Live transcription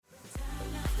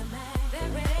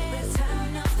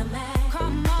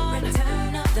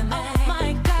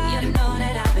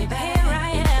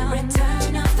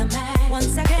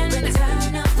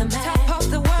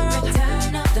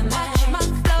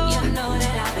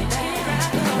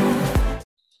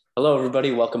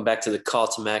everybody. Welcome back to the Call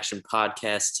to Action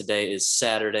podcast. Today is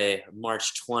Saturday,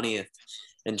 March 20th.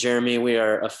 And Jeremy, we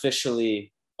are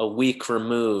officially a week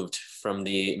removed from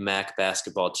the MAC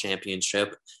basketball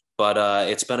championship, but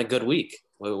it's been a good week.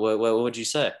 What would you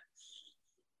say?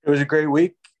 It was a great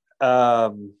week.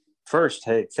 First,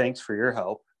 hey, thanks for your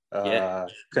help. Yeah.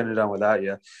 Couldn't have done without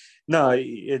you. No,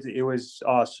 it was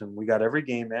awesome. We got every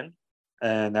game in,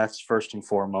 and that's first and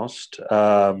foremost.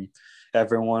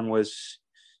 Everyone was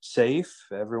safe.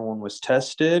 Everyone was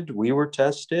tested. We were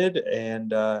tested,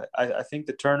 and I think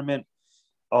the tournament,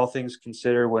 all things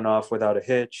considered, went off without a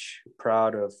hitch.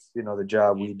 Proud of the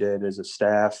job we did as a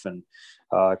staff, and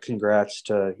congrats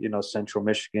to Central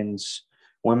Michigan's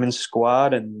women's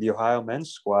squad and the Ohio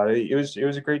men's squad. It was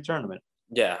a great tournament.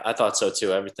 Yeah, I thought so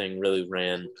too. Everything really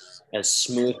ran as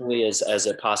smoothly as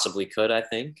it possibly could, I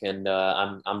think. And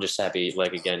I'm just happy,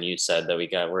 like again, you said that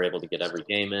we're able to get every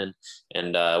game in,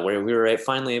 and we were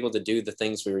finally able to do the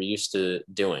things we were used to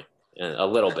doing a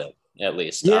little bit, at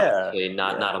least. Yeah, Obviously,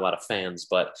 not a lot of fans,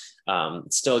 but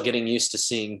still getting used to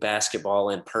seeing basketball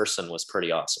in person was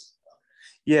pretty awesome.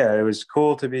 Yeah, it was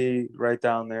cool to be right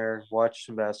down there, watch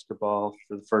some basketball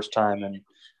for the first time in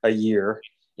a year,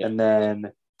 Yeah. and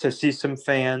then to see some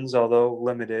fans, although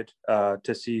limited,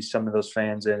 to see some of those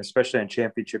fans, and especially on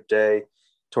championship day,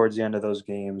 towards the end of those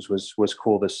games was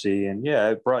cool to see. And yeah,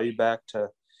 it brought you back to,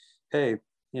 hey,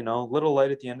 little light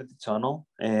at the end of the tunnel,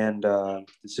 and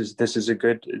this is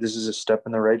a step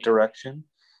in the right direction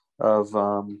of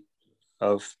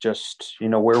just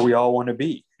where we all want to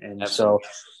be. And Absolutely.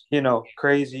 so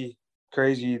crazy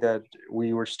that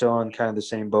we were still in kind of the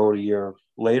same boat a year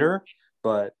later,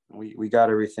 but we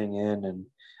got everything in. And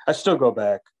I still go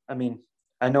back. I mean,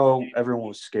 I know everyone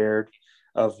was scared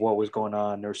of what was going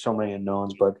on. There were so many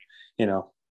unknowns, but Yep.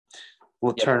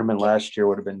 tournament last year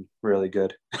would have been really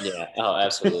good. Yeah. Oh,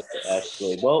 absolutely,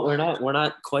 absolutely. Well, we're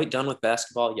not quite done with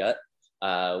basketball yet.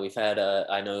 We've had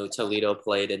I know Toledo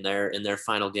played in their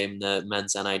final game, the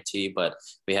men's NIT, but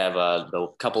we have the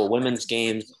couple of women's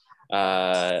games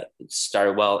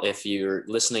started. Well, if you're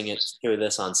listening to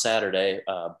this on Saturday,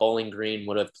 Bowling Green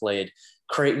would have played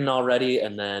Creighton already,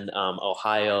 and then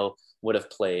Ohio would have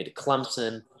played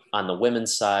Clemson on the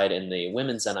women's side in the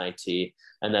women's NIT,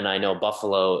 and then I know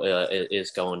Buffalo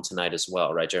is going tonight as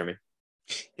well, right, Jeremy?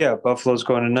 Yeah, Buffalo's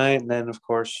going tonight, and then of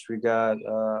course we got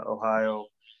Ohio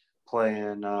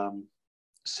playing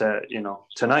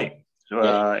tonight in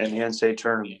the NCAA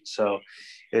tournament. So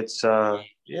it's we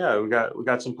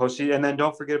got some postseason, and then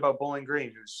don't forget about Bowling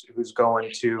Green, who's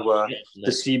going to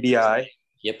the CBI.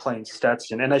 Yep. Playing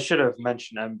Stetson. And I should have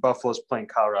mentioned Buffalo's playing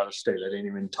Colorado State. I didn't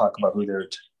even talk about who they're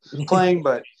playing,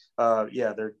 but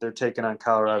they're taking on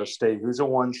Colorado State, who's a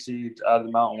 1 seed out of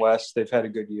the Mountain West. They've had a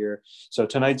good year. So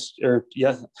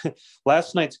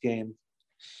last night's game,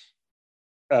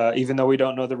 even though we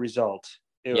don't know the result,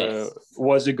 it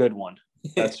was a good one.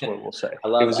 That's what we'll say. It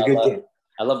was a good game.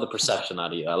 I love the perception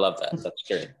out of you. I love that. That's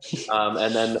great.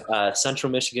 And then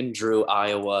Central Michigan drew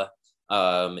Iowa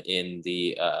in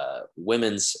the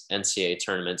women's NCAA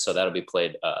tournament. So that'll be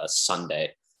played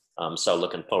Sunday. So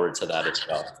looking forward to that as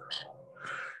well.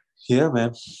 Yeah,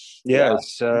 man. Yeah.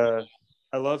 It's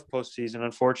I love postseason.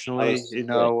 Unfortunately,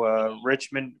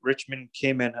 Richmond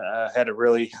came in, had a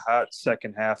really hot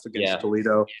second half against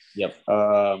Toledo. Yep.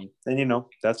 And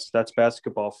that's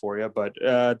basketball for you, but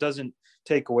it doesn't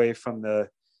take away from the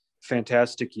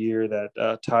fantastic year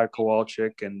that Todd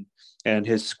Kowalczyk and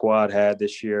his squad had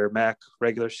this year. MAC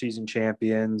regular season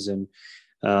champions, and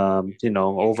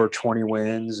over 20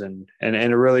 wins and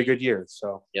a really good year.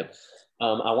 So yep.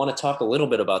 I want to talk a little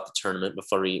bit about the tournament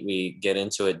before we get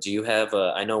into it. Do you have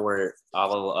I know we're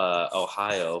all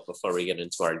Ohio before we get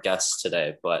into our guests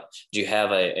today, but do you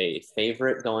have a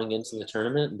favorite going into the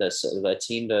tournament, a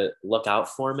team to look out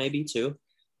for maybe too?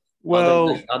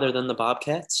 Well, other than the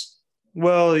Bobcats?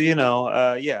 Well,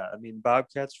 I mean,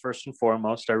 Bobcats first and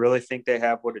foremost. I really think they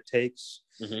have what it takes.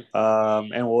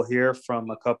 Mm-hmm. And we'll hear from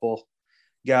a couple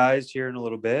guys here in a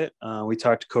little bit. We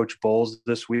talked to Coach Bowles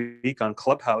this week on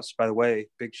Clubhouse. By the way,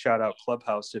 big shout out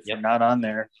Clubhouse. If you're not on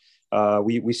there,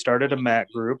 we started a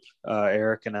MAC group,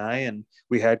 Eric and I, and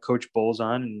we had Coach Bowles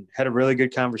on and had a really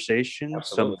good conversation.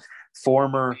 Absolutely. Some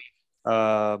former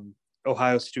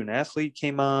Ohio student athlete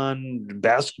came on,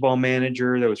 basketball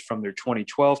manager that was from their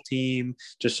 2012 team,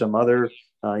 just some other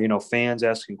fans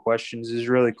asking questions. Is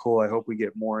really cool. I hope we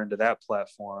get more into that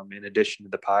platform in addition to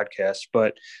the podcast.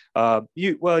 But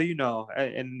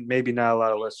and maybe not a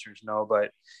lot of listeners know,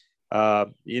 but I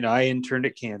interned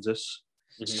at Kansas,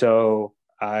 so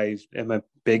I am a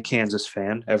big Kansas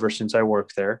fan ever since I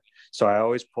worked there. So I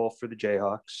always pull for the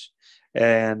Jayhawks,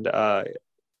 and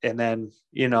and then,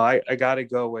 I got to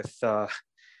go with,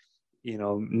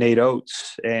 Nate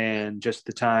Oates and just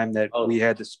the time that we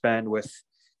had to spend with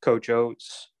Coach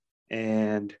Oates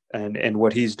and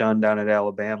what he's done down at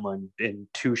Alabama in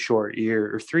 2 short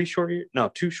years or 3 short years. No,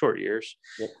 2 short years.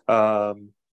 Yep.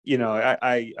 I'm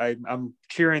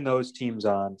cheering those teams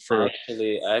on for.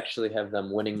 I actually have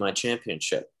them winning my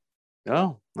championship.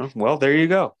 Oh, well, there you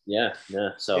go. Yeah.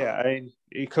 So yeah,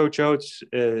 Coach Oates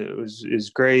is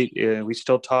great. We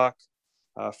still talk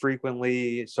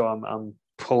frequently, so I'm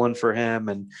pulling for him,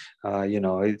 and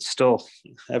it's still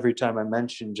every time I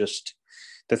mention just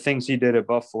the things he did at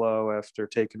Buffalo after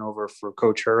taking over for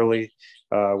Coach Hurley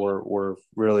were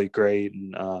really great,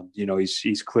 and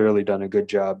he's clearly done a good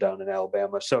job down in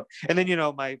Alabama. So, and then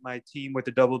my team with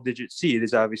the double-digit seed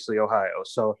is obviously Ohio.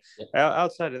 So,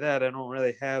 outside of that, I don't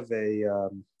really have a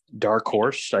dark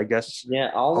horse, I guess. Yeah,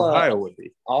 Ohio would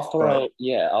be. I'll throw.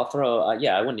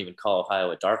 I wouldn't even call Ohio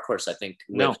a dark horse. I think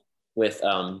with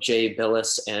Jay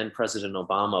Billis and President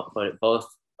Obama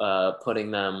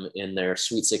putting them in their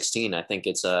Sweet 16, I think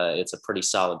it's a pretty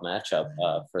solid matchup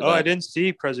for them. I didn't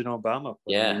see President Obama.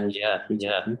 Yeah.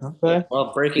 Okay.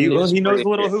 Well, breaking news. He knows a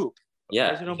little hoop. Yeah,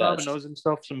 President Obama knows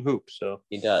himself some hoops, so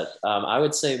he does. I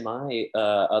would say my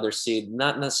other seed,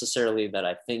 not necessarily that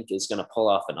I think is going to pull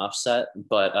off an upset,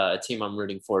 but a team I'm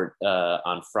rooting for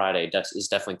on Friday is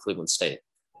definitely Cleveland State.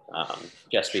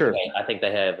 Just because I think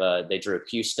they drew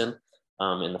Houston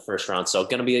in the first round, so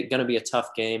gonna be a tough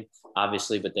game,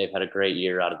 obviously. But they've had a great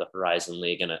year out of the Horizon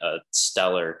League and a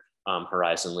stellar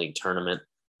Horizon League tournament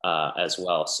as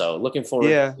well. So looking forward.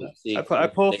 Yeah, I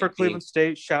pull for Cleveland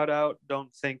State. Shout out.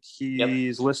 Don't think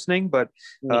he's listening, but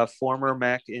former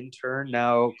MAC intern,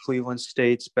 now Cleveland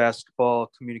State's basketball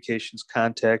communications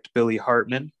contact, Billy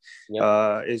Hartman,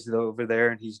 is over there,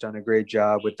 and he's done a great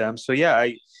job with them. So yeah,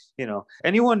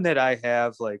 anyone that I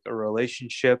have like a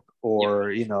relationship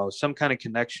or some kind of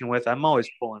connection with, I'm always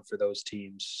pulling for those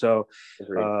teams. So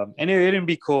and it'd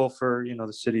be cool for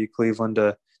the city of Cleveland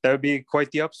to. That would be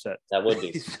quite the upset. That would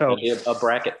be. So, a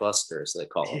bracket buster, as they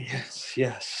call it.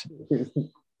 Yes.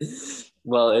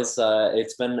 Well,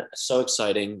 it's been so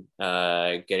exciting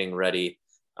getting ready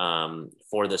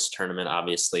for this tournament.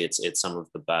 Obviously, it's some of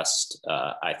the best,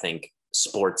 I think,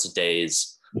 sports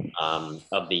days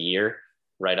of the year,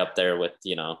 right up there with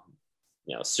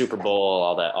Super Bowl,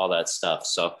 all that stuff.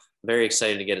 So very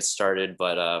excited to get it started.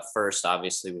 But first,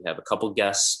 obviously, we have a couple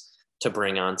guests to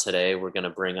bring on today. We're going to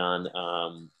bring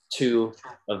on 2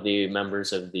 of the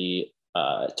members of the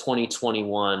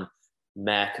 2021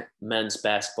 MAC Men's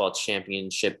Basketball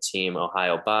Championship team,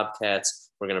 Ohio Bobcats.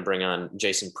 We're going to bring on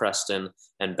Jason Preston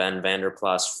and Ben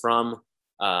Vanderplas from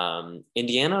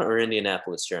Indiana or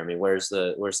Indianapolis, Jeremy. Where's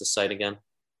the site again?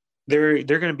 They're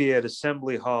going to be at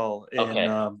Assembly Hall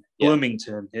in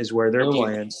Bloomington is where they're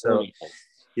playing. So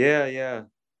yeah.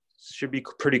 Should be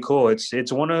pretty cool.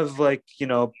 It's one of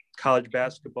college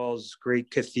basketball's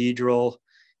great cathedral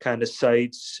kind of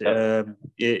sites.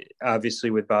 It obviously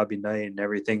with Bobby Knight and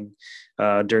everything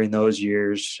during those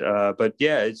years. But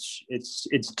yeah, it's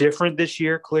different this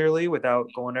year clearly without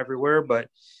going everywhere. But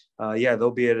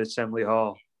they'll be at Assembly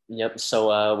Hall. Yep.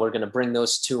 So we're going to bring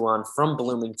those 2 on from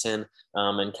Bloomington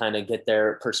and kind of get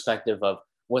their perspective of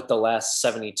what the last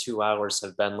 72 hours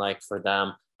have been like for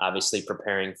them. Obviously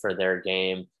preparing for their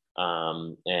game.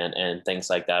 And things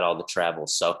like that, all the travel.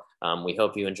 So we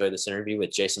hope you enjoy this interview with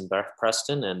Jason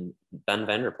Preston and Ben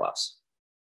Vanderplas.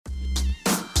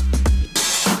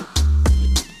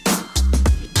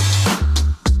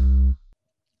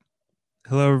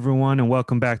 Hello, everyone, and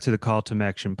welcome back to the Call to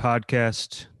Action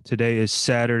podcast. Today is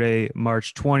Saturday,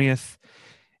 March 20th,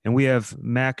 and we have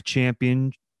MAC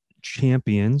champions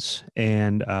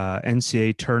and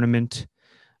NCAA tournament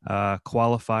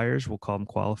qualifiers. We'll call them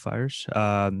qualifiers.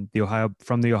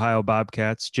 From the Ohio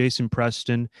Bobcats, Jason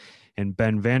Preston and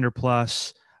Ben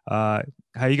Vanderplas. How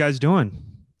you guys doing?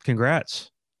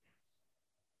 Congrats.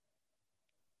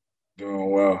 Doing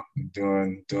well.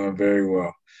 Doing very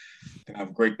well. Have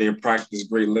a great day of practice.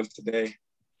 Great lift today.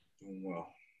 Doing well.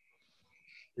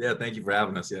 Yeah, thank you for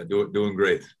having us. Yeah, doing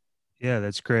great. Yeah,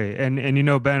 that's great. And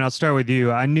Ben, I'll start with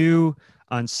you. I knew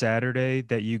on Saturday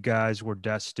that you guys were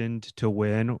destined to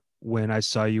win when I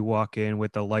saw you walk in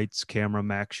with the Lights Camera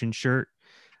Action shirt.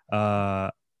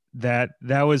 That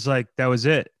was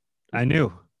it. I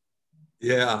knew.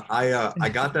 Yeah, I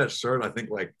got that shirt I think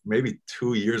like maybe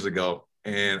 2 years ago,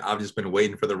 and I've just been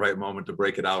waiting for the right moment to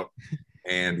break it out.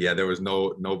 And yeah, there was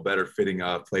no better fitting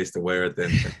place to wear it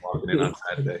than walking in on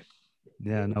Saturday.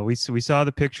 Yeah, no, we saw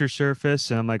the picture surface,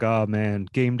 and I'm like, oh man,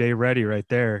 game day ready right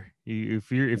there.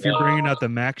 If you're bringing out the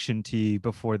Maction tea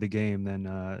before the game, then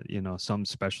something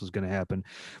special is going to happen.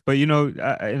 But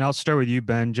and I'll start with you,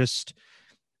 Ben. Just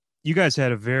you guys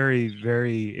had a very,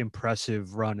 very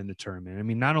impressive run in the tournament. I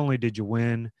mean, not only did you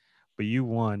win, but you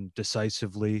won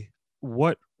decisively.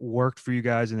 What worked for you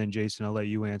guys? And then Jason, I'll let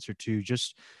you answer too.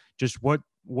 Just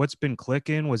what's been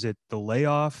clicking? Was it the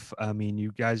layoff? I mean,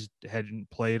 you guys hadn't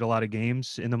played a lot of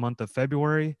games in the month of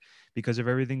February because of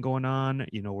everything going on.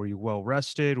 Were you well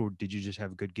rested, or did you just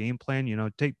have a good game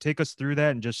plan? Take us through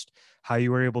that and just how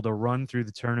you were able to run through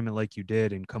the tournament like you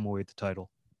did and come away with the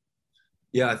title.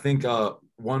 Yeah, I think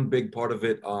one big part of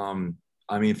it,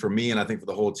 I mean, for me and I think for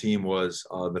the whole team was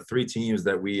the three teams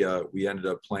that we ended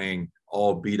up playing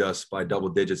all beat us by double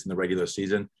digits in the regular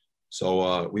season.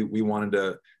 So we wanted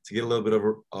to get a little bit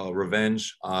of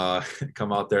revenge,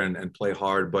 come out there and play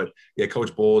hard. But yeah,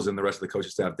 Coach Bowles and the rest of the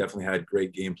coaching staff definitely had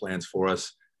great game plans for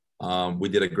us. We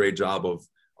did a great job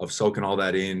of soaking all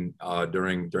that in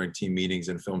during team meetings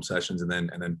and film sessions, and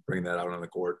then bringing that out on the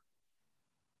court.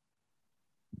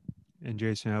 And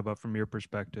Jason, how about from your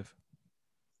perspective?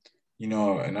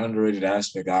 An underrated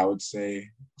aspect I would say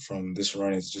from this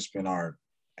run has just been our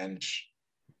bench,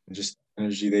 and just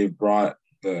energy they've brought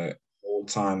the whole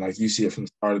time. Like you see it from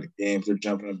the start of the games, they're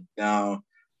jumping up and down,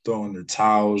 throwing their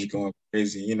towels, going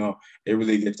crazy. It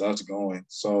really gets us going.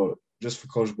 So just for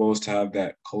Coach Bowles to have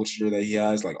that culture that he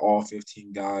has, like all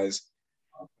 15 guys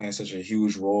playing such a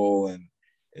huge role, and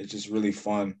it's just really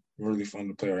fun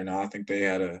to play right now. I think they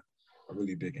had a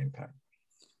really big impact.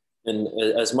 And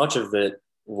as much of it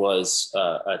was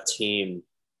a team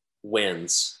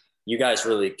wins, you guys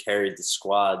really carried the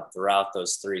squad throughout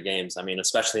those three games. I mean,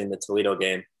 especially in the Toledo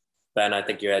game, Ben, I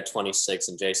think you had 26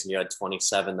 and Jason, you had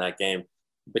 27 that game.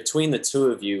 Between the two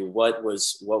of you, what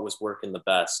was working the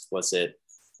best? Was it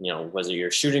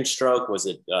your shooting stroke? Was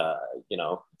it,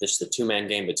 just the two-man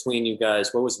game between you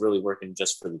guys? What was really working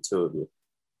just for the two of you?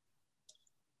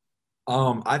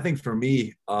 I think for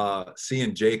me,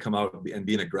 seeing Jay come out and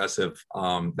being aggressive,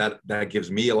 that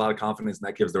gives me a lot of confidence, and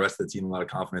that gives the rest of the team a lot of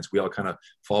confidence. We all kind of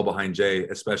fall behind Jay,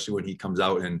 especially when he comes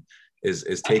out and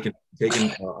is taking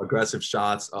aggressive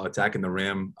shots, attacking the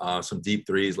rim, some deep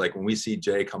threes. Like when we see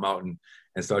Jay come out and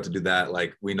start to do that,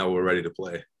 like we know we're ready to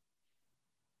play.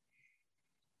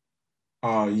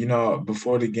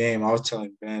 Before the game, I was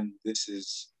telling Ben this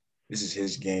is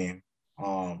his game.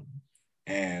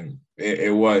 And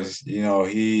it was,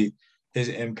 his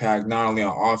impact not only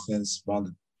on offense but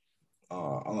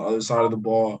on the other side of the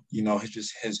ball.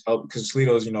 His help, because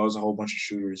Toledo's is a whole bunch of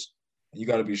shooters, and you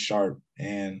got to be sharp.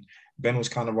 And Ben was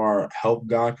kind of our help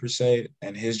guy per se,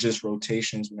 and his just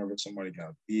rotations whenever somebody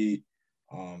got beat,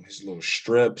 his little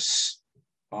strips,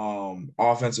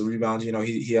 offensive rebounds.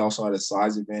 He also had a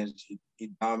size advantage.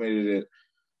 He dominated it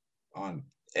on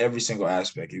every single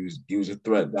aspect. He was a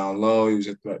threat down low. He was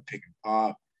a threat pick and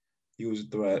pop. He was a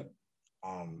threat,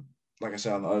 like I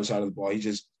said, on the other side of the ball. He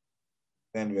just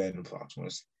Ben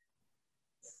was.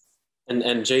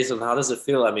 And Jason, how does it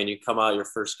feel? I mean, you come out your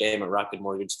first game at Rocket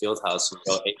Mortgage Fieldhouse and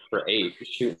go 8 for 8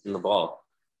 shooting the ball.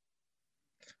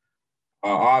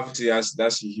 Obviously,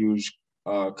 that's a huge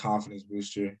confidence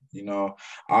booster.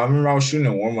 I remember I was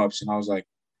shooting in warm-ups and I was like,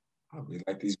 I really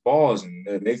like these balls and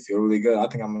they feel really good. I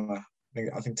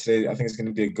think today it's going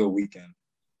to be a good weekend.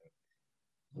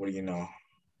 What do you know?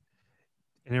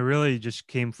 And it really just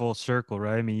came full circle,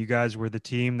 right? I mean, you guys were the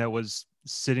team that was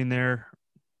sitting there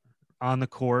on the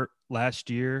court last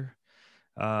year.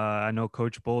 I know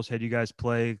Coach Bowles had you guys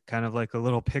play kind of like a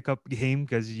little pickup game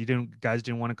because guys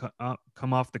didn't want to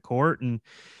come off the court, and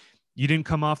you didn't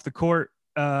come off the court,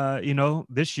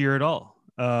 this year at all.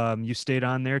 You stayed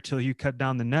on there till you cut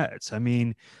down the nets. I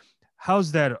mean,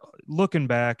 how's that looking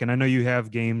back? And I know you have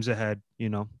games ahead,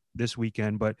 this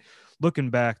weekend, but looking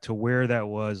back to where that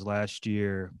was last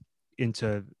year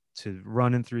into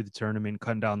running through the tournament,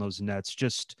 cutting down those nets,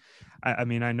 just, I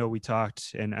mean, I know we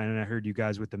talked and I heard you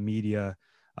guys with the media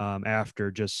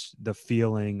after, just the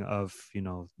feeling of,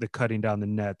 the cutting down the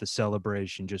net, the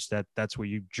celebration, just that's what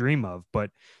you dream of, but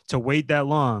to wait that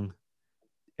long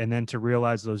and then to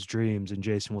realize those dreams. And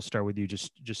Jason, we'll start with you.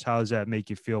 Just how does that make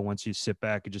you feel once you sit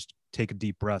back and just take a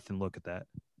deep breath and look at that?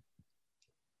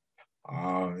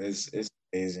 It's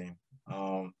amazing.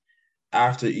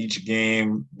 After each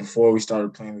game, before we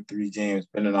started playing the 3 games,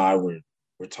 Ben and I were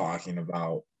talking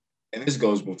about, and this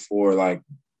goes before, like,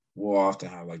 we'll often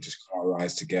have like just car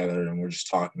rides together and we're just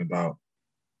talking about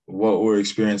what we're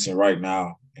experiencing right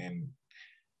now. And,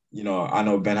 I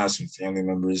know Ben has some family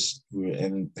members who've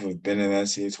been in the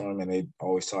NCAA tournament. They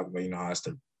always talk about, how it's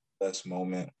the best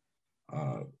moment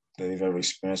that they've ever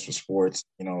experienced with sports.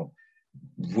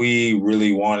 we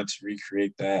really wanted to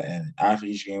recreate that. And after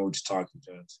each game, we just talked to each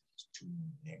other.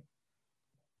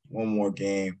 One more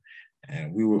game,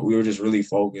 and we were just really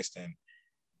focused, and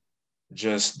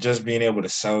just being able to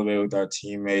celebrate with our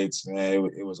teammates, man,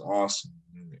 it was awesome.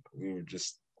 We were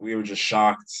just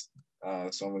shocked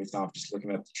so many times, just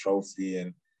looking at the trophy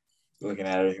and looking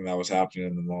at everything that was happening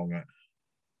in the moment.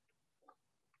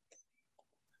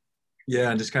 Yeah,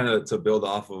 and just kind of to build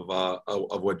off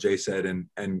of what Jay said,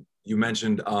 and you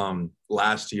mentioned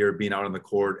last year being out on the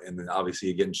court, and then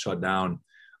obviously getting shut down.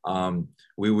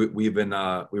 We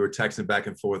were texting back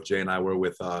and forth. Jay and I were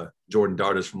with Jordan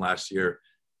Dartis from last year,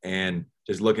 and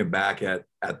just looking back at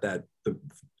that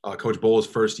Coach Bowles'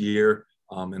 first year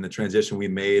and the transition we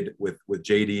made with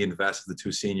JD and Vest as the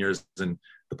two seniors, and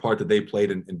the part that they played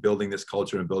in building this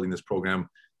culture and building this program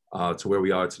to where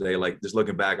we are today. Like, just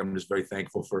looking back, I'm just very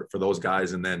thankful for those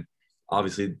guys, and then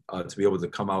obviously to be able to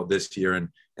come out this year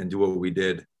and do what we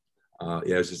did. Yeah,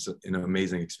 it was just an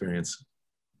amazing experience.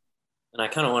 And I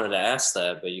kind of wanted to ask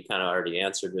that, but you kind of already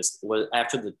answered this.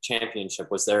 After the championship,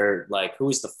 was there, like, who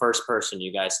was the first person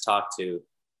you guys talked to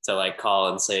like call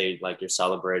and say, like, you're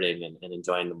celebrating and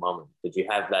enjoying the moment? Did you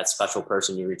have that special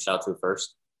person you reached out to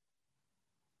first?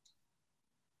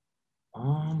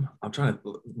 I'm trying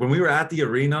to, when we were at the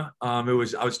arena, I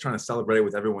was trying to celebrate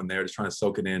with everyone there, just trying to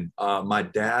soak it in. My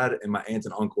dad and my aunt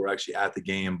and uncle were actually at the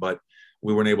game, but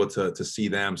we weren't able to see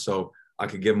them. So I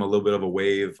could give them a little bit of a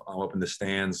wave up in the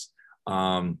stands.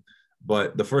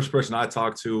 But the first person I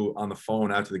talked to on the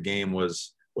phone after the game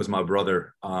was my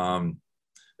brother.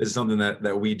 This is something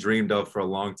that we dreamed of for a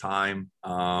long time.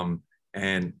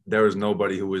 And there was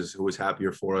nobody who was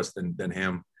happier for us than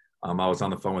him. I was on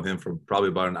the phone with him for probably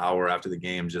about an hour after the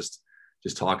game, just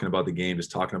talking about the game,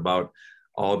 just talking about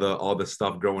all the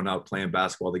stuff growing up, playing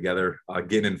basketball together,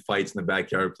 getting in fights in the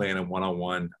backyard, playing in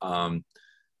one-on-one.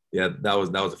 Yeah, that was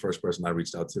the first person I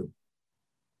reached out to.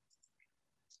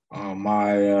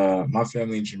 My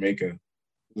family in Jamaica,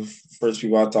 the first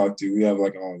people I talked to, we have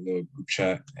like a little group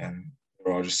chat, and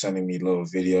they're all just sending me little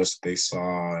videos that they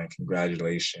saw and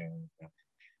congratulations.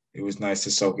 It was nice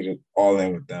to soak it all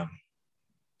in with them.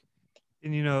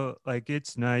 And, like,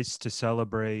 it's nice to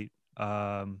celebrate,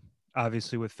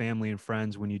 obviously, with family and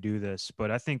friends when you do this. But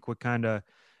I think what kind of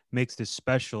makes this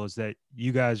special is that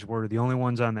you guys were the only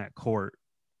ones on that court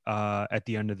at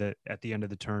the end of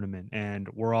the tournament, and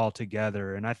we're all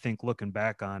together. And I think looking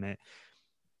back on it,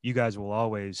 you guys will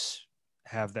always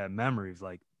have that memory of,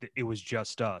 like, it was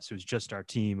just us. It was just our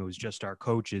team. It was just our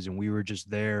coaches, and we were just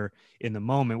there in the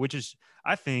moment, which is,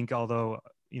 I think, although,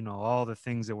 all the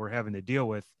things that we're having to deal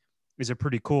with, is a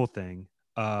pretty cool thing,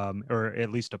 or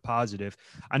at least a positive.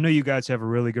 I know you guys have a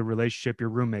really good relationship. You're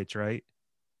roommates, right?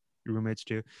 Your roommates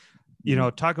too.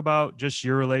 Talk about just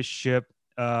your relationship,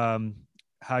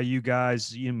 how you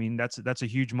guys, that's a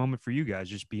huge moment for you guys,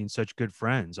 just being such good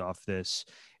friends off this.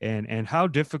 And how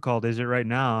difficult is it right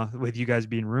now with you guys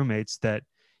being roommates that,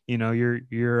 you're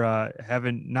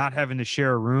not having to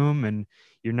share a room, and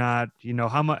you're not,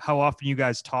 how often you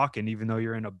guys talking, even though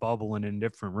you're in a bubble and in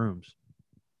different rooms?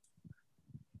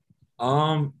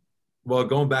 Well,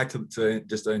 going back to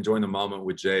just enjoying the moment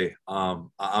with Jay,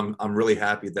 I'm really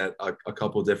happy that a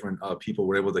couple different people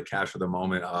were able to capture the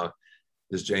moment.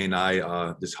 Just Jay and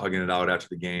I just hugging it out after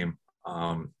the game.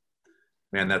 Man,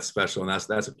 that's special, and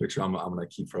that's a picture I'm gonna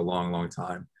keep for a long, long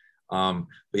time. But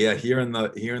yeah, here in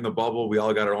the bubble, we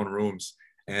all got our own rooms,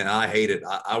 and I hate it.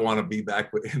 I want to be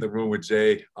back in the room with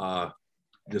Jay.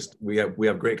 Just we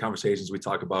have great conversations. We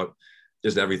talk about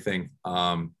just everything.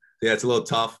 Yeah, it's a little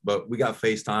tough, but we got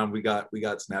FaceTime, we got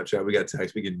Snapchat, we got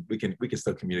text. We can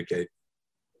still communicate.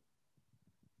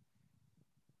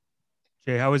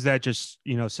 Jay, how was that, just,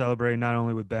 celebrating not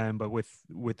only with Ben, but with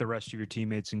the rest of your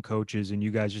teammates and coaches, and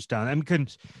you guys just down? I mean,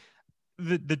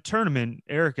 the tournament,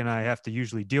 Eric and I have to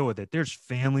usually deal with it. There's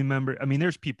family members. I mean,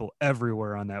 there's people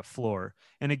everywhere on that floor.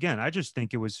 And again, I just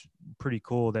think it was pretty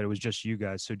cool that it was just you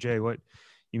guys. So Jay, what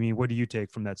do you take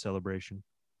from that celebration?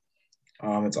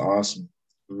 It's awesome.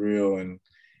 Real, and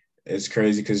it's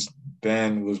crazy because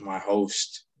Ben was my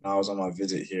host and I was on my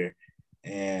visit here,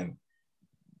 and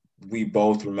we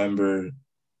both remember,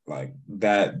 like,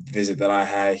 that visit that I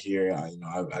had here. I didn't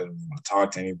want to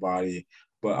talk to anybody,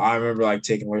 but I remember, like,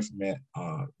 taking away from it.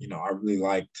 I really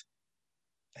liked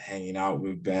hanging out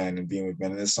with Ben and being with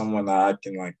Ben, and it's someone that I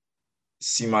can, like,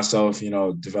 see myself,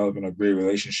 developing a great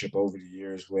relationship over the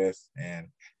years with. And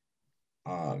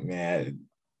man,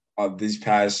 these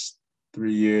past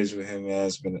 3 years with him, man,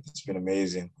 it's been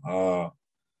amazing. All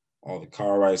the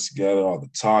car rides together, all the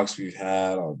talks we've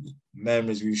had, all the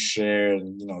memories we've shared.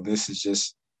 And, this is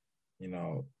just,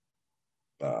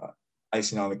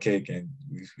 icing on the cake, and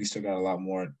we still got a lot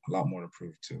more to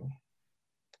prove too.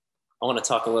 I want to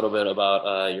talk a little bit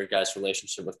about your guys'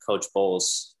 relationship with Coach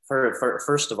Bowles.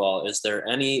 First of all, is there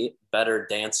any better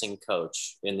dancing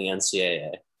coach in the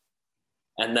NCAA?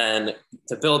 And then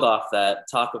to build off that,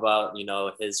 talk about,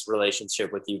 his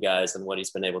relationship with you guys and what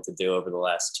he's been able to do over the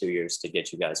last 2 years to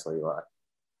get you guys where you are.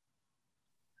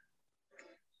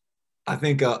 I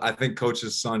think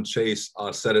Coach's son Chase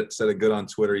said it good on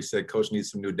Twitter. He said Coach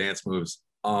needs some new dance moves.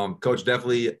 Coach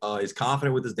definitely is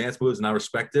confident with his dance moves, and I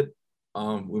respect it.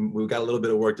 We've got a little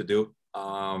bit of work to do.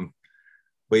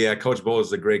 But yeah, Coach Bowles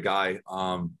is a great guy.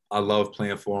 I love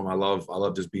playing for him. I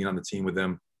love just being on the team with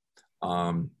him.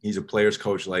 He's a player's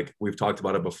coach. Like we've talked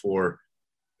about it before.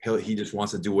 He just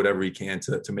wants to do whatever he can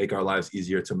to make our lives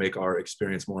easier, to make our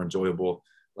experience more enjoyable.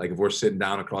 Like if we're sitting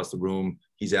down across the room,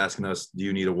 he's asking us, do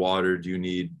you need a water? Do you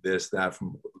need this, that,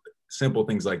 from simple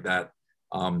things like that.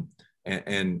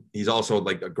 And he's also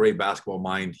like a great basketball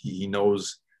mind. He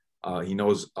knows how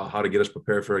to get us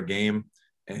prepared for a game.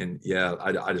 And yeah,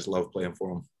 I just love playing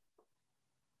for him.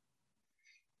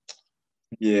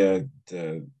 Yeah,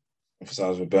 to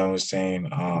emphasize what Ben was saying,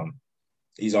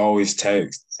 he's always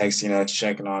texting us,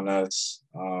 checking on us.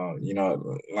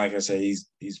 Like I said, he's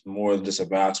more than just a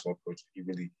basketball coach. He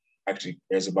really actually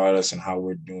cares about us and how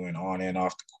we're doing on and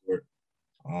off the court.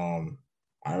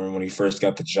 I remember when he first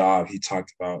got the job, he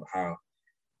talked about how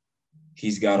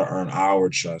he's got to earn our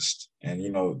trust. And,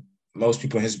 most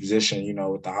people in his position,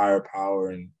 with the higher power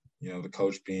and, the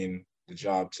coach being the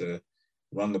job to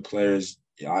run the players,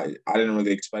 I didn't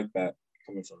really expect that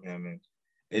coming from him. And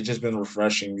it's just been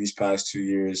refreshing these past 2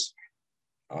 years.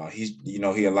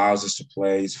 He allows us to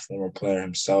play. He's a former player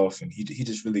himself, and he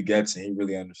just really gets it. He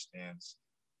really understands.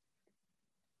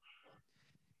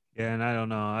 Yeah, and I don't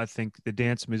know. I think the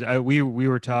dance music. We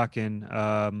were talking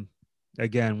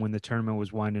again when the tournament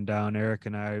was winding down. Eric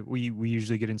and I, we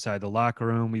usually get inside the locker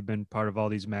room. We've been part of all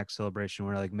these Max celebration.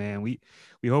 We're like, man, we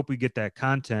hope we get that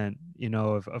content,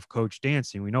 of Coach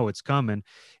dancing. We know it's coming,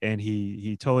 and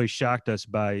he totally shocked us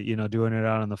by doing it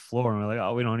out on the floor. And we're like,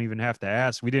 oh, we don't even have to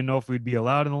ask. We didn't know if we'd be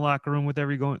allowed in the locker room with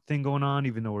thing going on,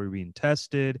 even though we were being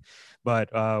tested.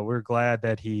 But we're glad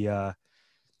that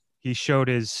he showed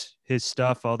his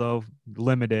stuff, although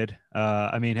limited.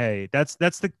 I mean, hey, that's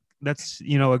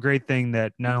a great thing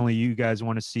that not only you guys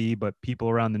want to see, but people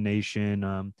around the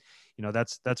nation.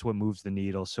 That's what moves the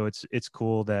needle. So it's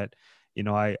cool that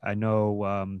I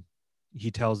know he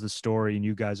tells the story, and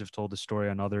you guys have told the story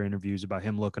on other interviews about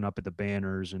him looking up at the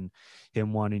banners and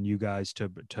him wanting you guys to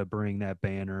bring that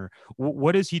banner.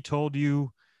 What has he told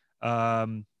you?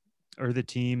 Or the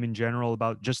team in general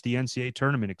about just the NCAA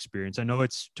tournament experience? I know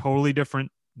it's totally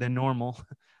different than normal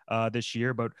this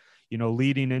year, but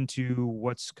leading into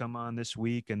what's come on this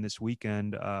week and this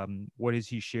weekend, what does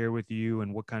he share with you,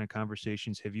 and what kind of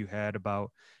conversations have you had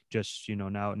about just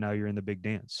now you're in the big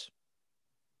dance?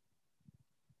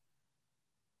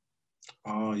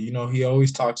 He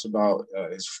always talks about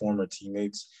his former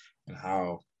teammates and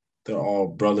how they're all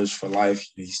brothers for life.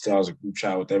 He still has a group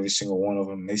chat with every single one of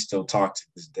them. They still talk to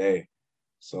this day.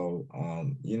 So,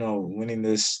 winning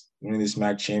this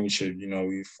MAC championship,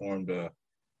 we formed a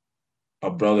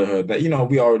brotherhood that,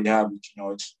 we already have,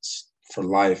 but, it's for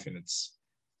life, and it's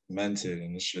cemented,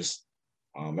 and it's just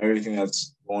everything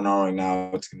that's going on right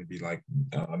now, it's going to be like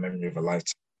a memory of a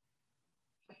lifetime.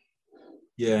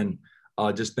 Yeah, and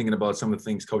just thinking about some of the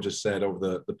things Coach has said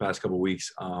over the past couple of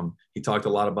weeks, he talked a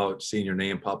lot about seeing your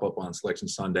name pop up on Selection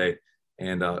Sunday,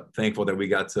 and thankful that we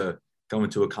got to go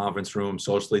into a conference room,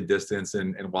 socially distance,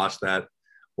 and watch that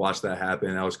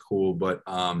happen. That was cool. But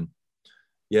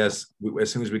yes,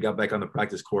 as soon as we got back on the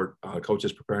practice court, Coach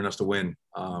is preparing us to win.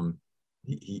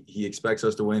 He expects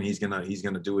us to win. He's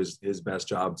gonna do his best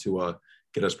job to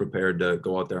get us prepared to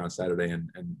go out there on Saturday and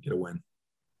get a win.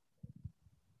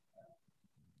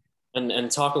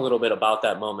 And talk a little bit about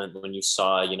that moment when you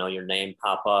saw, your name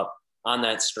pop up on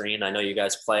that screen. I know you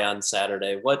guys play on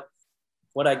Saturday.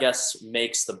 What I guess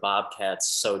makes the Bobcats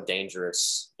so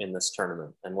dangerous in this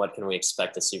tournament, and what can we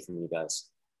expect to see from you guys?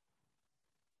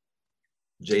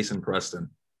 Jason Preston.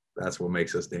 That's what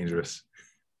makes us dangerous.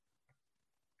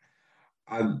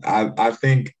 I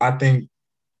think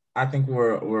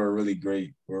we're a really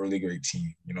great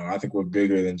team. I think we're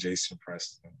bigger than Jason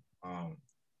Preston.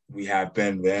 We have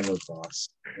Ben Vandervoss,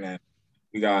 and then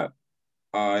we got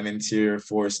an interior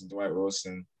force in Dwight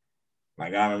Wilson.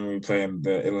 Like, I remember we playing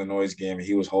the Illinois game, and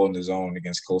he was holding his own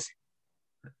against Kofi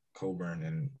Coburn,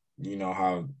 and you know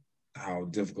how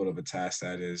difficult of a task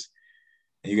that is.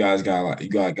 And you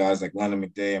got guys like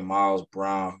Leonard McDay and Miles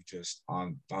Brown, who just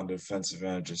on the defensive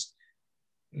end just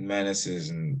menaces,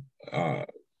 and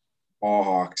all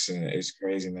Hawks, and it's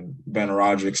crazy. And then Ben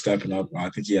Roderick stepping up. I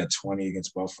think he had 20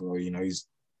 against Buffalo. You know, he's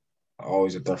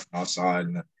always a threat from outside.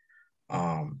 And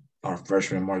our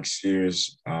freshman Mark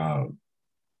Sears,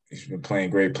 he's been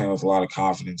playing great, playing with a lot of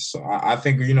confidence. So I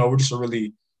think, you know, we're just a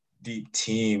really deep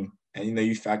team. And, you know,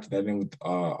 you factor that in with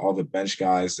all the bench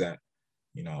guys that,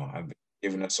 you know, have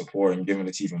given us support and given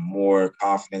us even more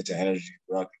confidence and energy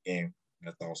throughout the game.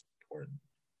 That's also important.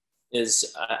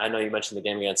 I know you mentioned the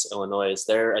game against Illinois. Is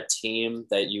there a team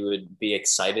that you would be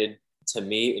excited to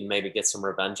meet and maybe get some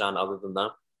revenge on other than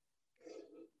them?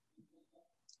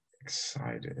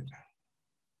 Excited.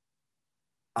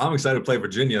 I'm excited to play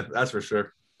Virginia. That's for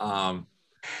sure.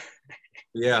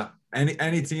 Yeah,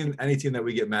 any team that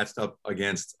we get matched up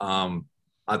against, I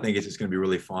think it's just going to be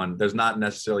really fun. There's not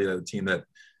necessarily a team that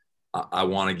I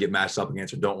want to get matched up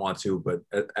against or don't want to, but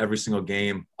every single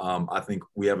game, I think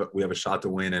we have a shot to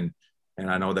win, and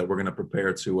I know that we're going to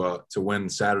prepare to win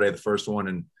Saturday, the first one,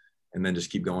 and then just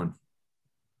keep going.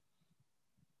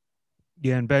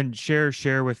 Yeah, and Ben,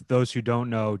 share with those who don't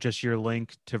know just your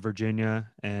link to Virginia,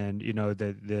 and you know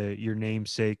your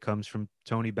namesake comes from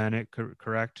Tony Bennett,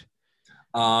 correct?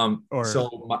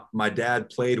 So my dad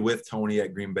played with Tony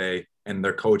at Green Bay, and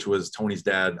their coach was Tony's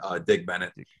dad, Dick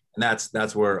Bennett, and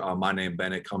that's where my name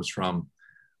Bennett comes from.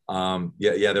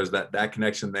 There's that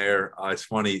connection there. It's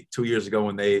funny, 2 years ago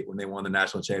when they won the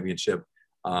national championship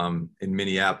in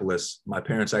Minneapolis, my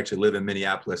parents actually live in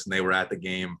Minneapolis, and they were at the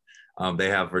game. They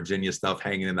have Virginia stuff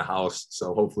hanging in the house,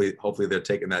 so hopefully they're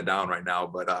taking that down right now.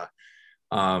 But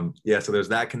so there's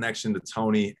that connection to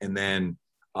Tony, and then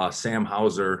Sam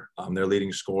Hauser, their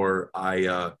leading scorer.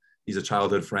 He's a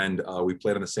childhood friend. We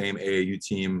played on the same AAU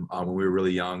team when we were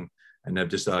really young, and have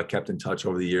just kept in touch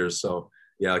over the years. So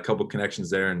yeah, a couple connections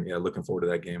there, and yeah, looking forward to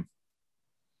that game.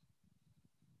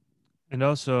 And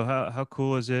also, how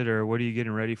cool is it, or what are you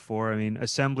getting ready for? I mean,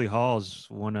 Assembly Hall is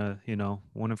one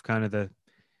of kind of the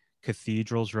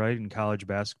cathedrals, right, in college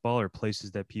basketball, or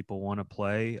places that people want to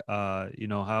play.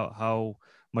 How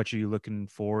much are you looking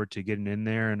forward to getting in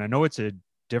there? And I know it's a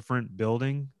different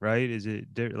building, right? Is it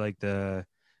like the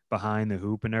behind the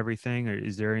hoop and everything, or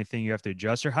is there anything you have to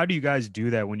adjust, or how do you guys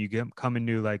do that when you come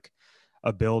into like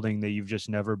a building that you've just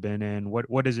never been in?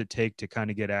 What does it take to kind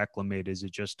of get acclimated? Is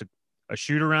it just a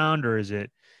shoot around, or is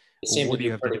it? They seem to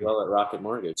do pretty well at Rocket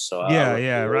Mortgage. So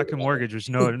Rocket Mortgage was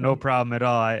no problem at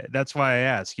all. That's why I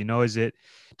ask. You know,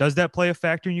 does that play a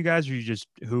factor in you guys, or you just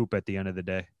hoop at the end of the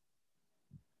day?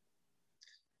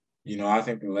 You know, I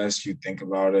think the less you think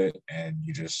about it and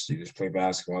you just play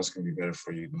basketball, it's gonna be better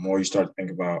for you. The more you start to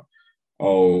think about,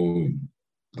 the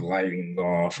lighting's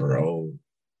off, or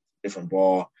different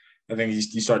ball, I think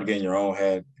you start to get in your own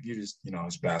head. You just, you know,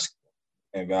 it's basketball.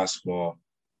 And basketball,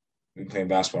 we've been playing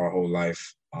basketball our whole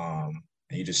life. And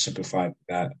you just simplify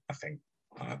that, I think.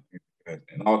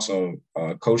 And also,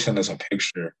 Coach sent us a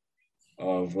picture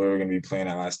of where we're gonna be playing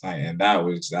at last night, and that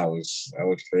was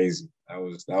crazy.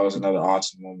 That was another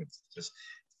awesome moment to just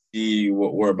see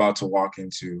what we're about to walk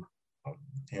into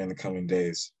here in the coming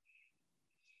days.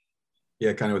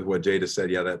 Yeah, kind of with what Jay just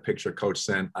said. Yeah, that picture Coach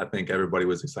sent, I think everybody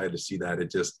was excited to see that.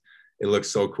 It looks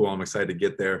so cool. I'm excited to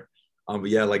get there. But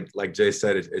yeah, like Jay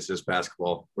said, it's just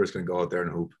basketball. We're just gonna go out there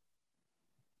and hoop.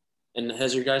 And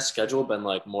has your guys' schedule been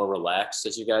like more relaxed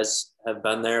as you guys have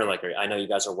been there? Like, I know you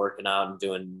guys are working out and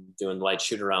doing light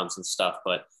shoot arounds and stuff,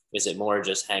 but is it more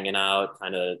just hanging out,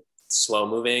 kind of slow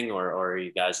moving, or are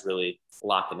you guys really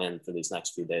locking in for these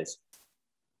next few days?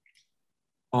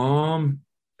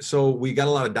 So we got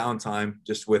a lot of downtime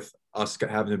just with us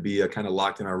having to be kind of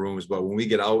locked in our rooms. But when we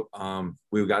get out,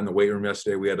 we got in the weight room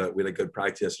yesterday. We had a good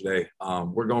practice yesterday.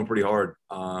 We're going pretty hard,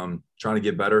 trying to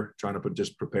get better, trying to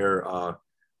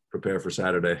prepare for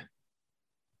Saturday.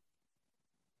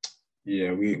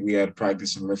 Yeah, we had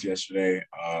practice and lift yesterday.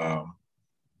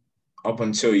 Up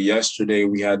until yesterday,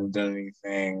 we hadn't done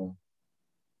anything.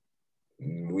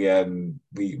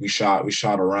 We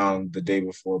shot around the day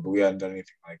before, but we hadn't done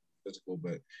anything like physical.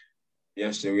 But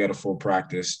yesterday we had a full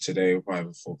practice. Today we'll probably have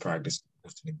a full practice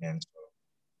lifting again. So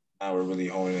now we're really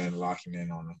honing in and locking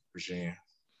in on Virginia.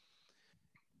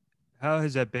 How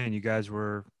has that been?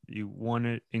 You won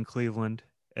it in Cleveland.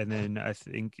 And then I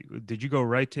think, did you go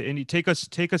right to Indy? Take us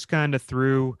kind of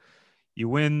through. You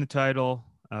win the title.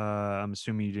 I'm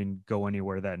assuming you didn't go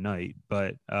anywhere that night,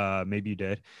 but maybe you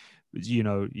did. You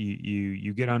know,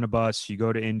 you get on a bus, you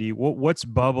go to Indy. What's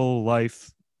bubble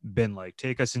life been like?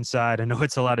 Take us inside. I know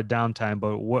it's a lot of downtime,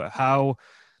 but how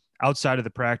outside of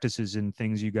the practices and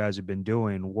things you guys have been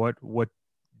doing, what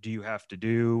do you have to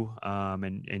do?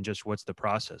 And just what's the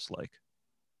process like?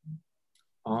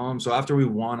 So after we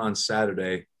won on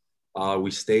Saturday,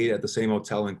 We stayed at the same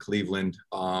hotel in Cleveland.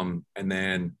 And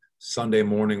then Sunday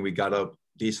morning, we got up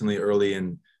decently early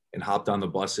and hopped on the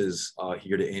buses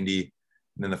here to Indy.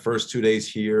 And then the first 2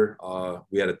 days here,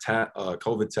 we had a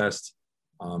COVID test.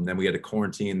 Then we had to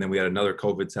quarantine. Then we had another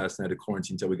COVID test and had to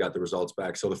quarantine until we got the results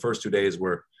back. So the first 2 days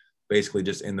were basically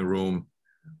just in the room.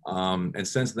 And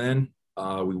since then,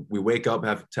 we wake up,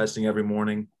 have testing every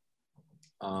morning,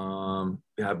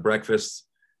 have breakfast,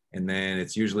 and then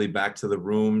it's usually back to the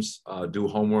rooms, do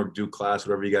homework, do class,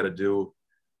 whatever you got to do.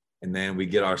 And then we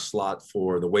get our slot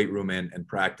for the weight room and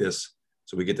practice.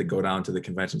 So we get to go down to the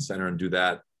convention center and do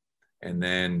that. And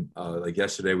then like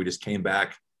yesterday, we just came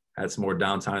back, had some more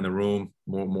downtime in the room,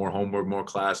 more homework, more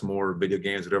class, more video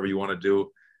games, whatever you want to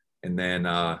do. And then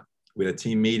we had a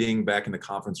team meeting back in the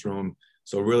conference room.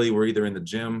 So really, we're either in the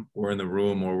gym, we're in the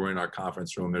room, or we're in our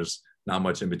conference room. There's not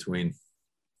much in between.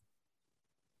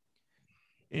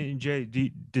 And Jay,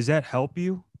 does that help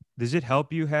you? Does it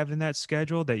help you having that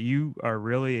schedule that you are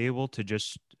really able to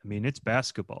just, I mean, it's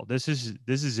basketball. This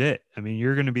is it. I mean,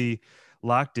 you're going to be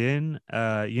locked in.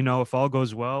 If all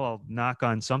goes well, I'll knock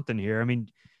on something here. I mean,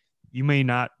 you may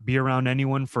not be around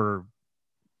anyone for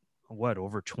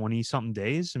over 20 something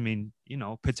days. I mean,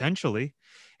 potentially,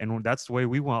 and that's the way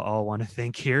we all want to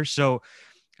think here. So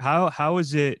how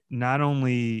is it not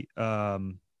only,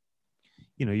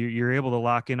 you're able to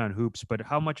lock in on hoops, but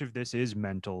how much of this is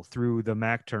mental through the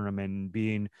MAC tournament,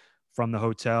 being from the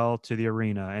hotel to the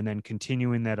arena and then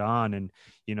continuing that on, and,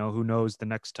 who knows the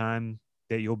next time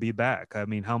that you'll be back? I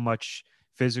mean, how much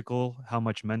physical, how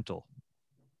much mental?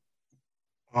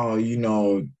 Oh,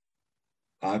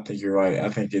 I think you're right. I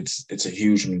think it's a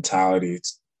huge mentality.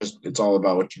 It's all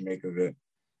about what you make of it.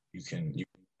 You can look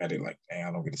at it like, dang,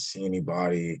 I don't get to see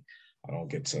anybody. I don't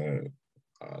get to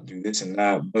do this and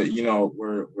that. But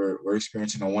we're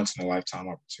experiencing a once in a lifetime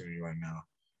opportunity right now,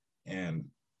 and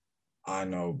I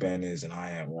know Ben is, and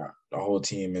I am. The whole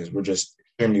team is. We're just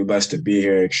extremely blessed to be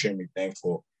here. Extremely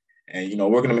thankful, and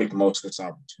we're gonna make the most of this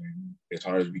opportunity as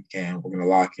hard as we can. We're gonna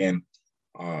lock in.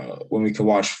 When we can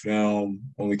watch film,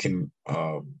 when we can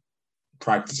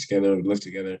practice together, live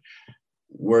together,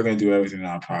 we're going to do everything in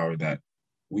our power that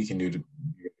we can do to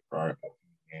get the priority.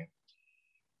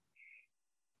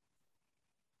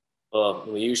 Well,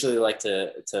 we usually like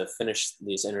to finish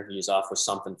these interviews off with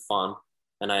something fun.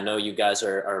 And I know you guys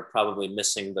are probably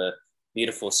missing the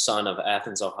beautiful sun of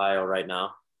Athens, Ohio right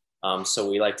now. So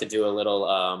we like to do a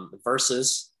little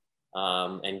versus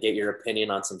and get your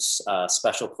opinion on some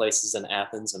special places in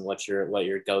Athens and what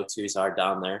your go-tos are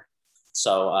down there.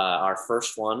 So our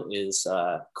first one is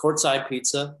Courtside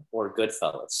Pizza or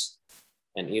Goodfellas.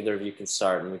 And either of you can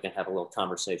start and we can have a little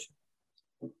conversation.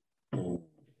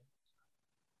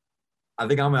 I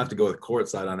think I'm gonna have to go with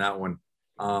Courtside on that one.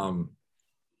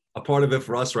 A part of it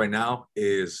for us right now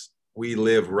is we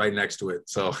live right next to it.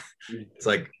 So it's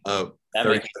like a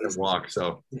 30-minute walk.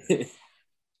 So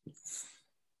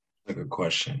a good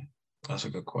question. That's a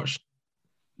good question.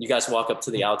 You guys walk up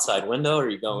to the outside window or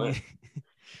you go in?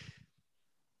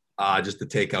 Just the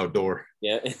takeout door.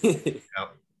 Yeah.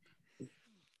 Yep.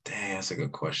 Dang, that's a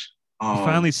good question. You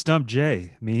finally stumped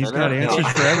Jay. I mean, he's got answers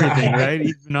for everything, right?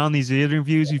 Even on these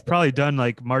interviews, you've probably done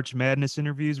like March Madness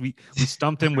interviews. We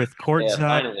stumped him with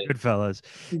Courtside, yeah, Goodfellas.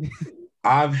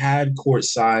 I've had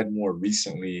Courtside more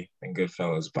recently than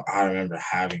Goodfellas, but I remember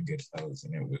having Goodfellas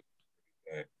and it was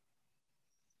good.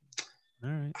 All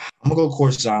right. I'm gonna go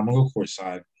Courtside. I'm gonna go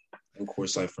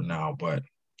Courtside for now, but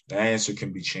the answer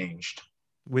can be changed.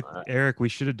 With Eric, we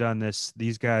should have done this.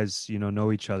 These guys,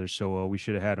 know each other so well. We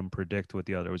should have had him predict what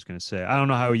the other was going to say. I don't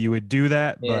know how you would do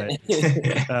that, but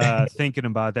thinking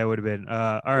about that would have been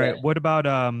all right. Yeah. What about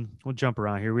we'll jump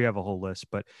around here. We have a whole list,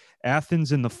 but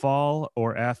Athens in the fall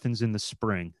or Athens in the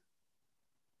spring?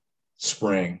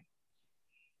 Spring.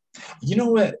 You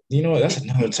know what? That's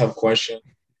another tough question.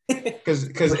 Because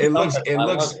it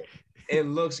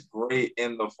looks great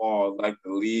in the fall, like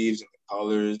the leaves and the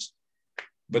colors.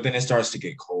 But then it starts to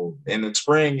get cold. In the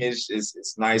spring,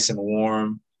 it's nice and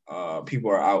warm.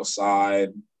 People are outside.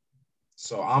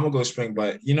 So I'm gonna go spring,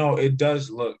 but it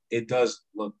does look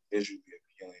visually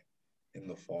appealing in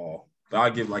the fall. But I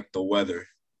give like the weather.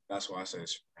 That's why I say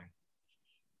spring.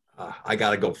 I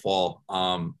gotta go fall.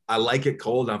 I like it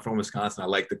cold. I'm from Wisconsin. I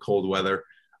like the cold weather.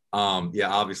 Yeah,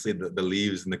 obviously the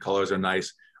leaves and the colors are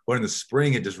nice. But in the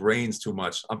spring, it just rains too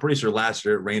much. I'm pretty sure last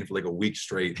year it rained for like a week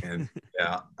straight. And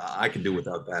yeah, I can do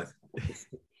without that.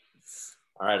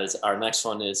 All right. Our next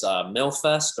one is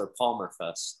Millfest or Palmer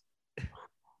Fest?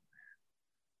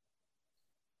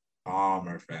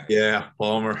 Palmer Fest. Yeah,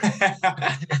 Palmer.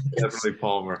 Definitely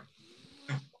Palmer.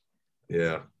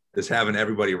 Yeah. Just having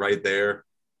everybody right there.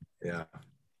 Yeah.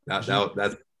 That's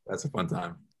a fun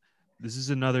time. This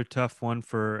is another tough one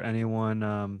for anyone,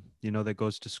 that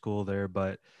goes to school there,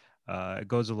 but it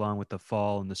goes along with the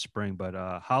fall and the spring. But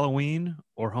Halloween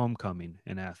or homecoming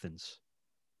in Athens?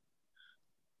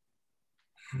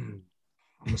 I'm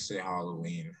gonna say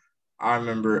Halloween. I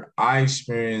remember I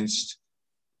experienced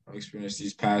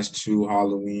these past two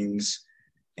Halloweens,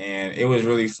 and it was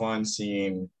really fun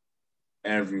seeing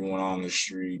everyone on the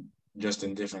street just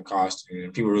in different costumes,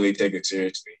 and people really take it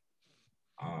seriously.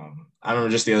 I remember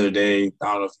just the other day, I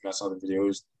don't know if you guys saw the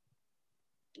videos,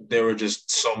 there were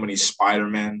just so many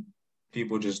Spider-Man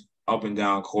people just up and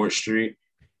down Court Street.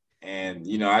 And,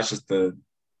 that's just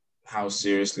how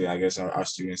seriously, I guess, our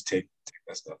students take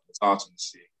that stuff. It's awesome to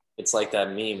see. It's like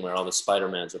that meme where all the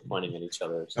Spider-Mans are pointing at each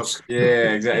other.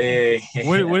 Yeah, exactly.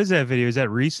 What is that video? Is that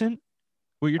recent?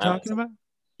 What you're talking about?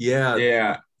 Yeah.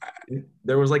 Yeah.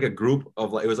 There was like a group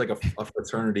of it was like a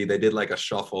fraternity. They did like a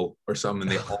shuffle or something.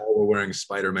 And they all were wearing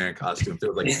Spider-Man costumes.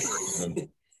 There was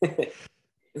like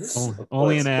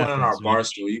only in Put Athens. on our bar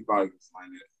stool, you probably can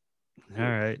find it. All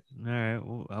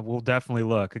right. We'll definitely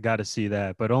look. I got to see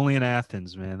that, but only in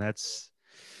Athens, man. That's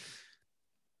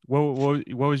what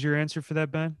was your answer for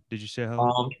that, Ben? Did you say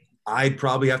Halloween? I'd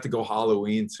probably have to go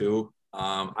Halloween too.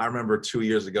 I remember 2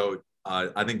 years ago,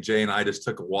 I think Jay and I just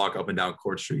took a walk up and down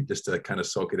Court Street just to kind of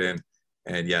soak it in.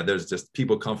 And yeah, there's just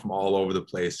people come from all over the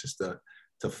place just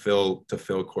to fill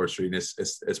Court Street. And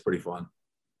it's pretty fun.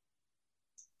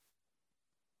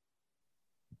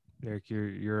 Eric,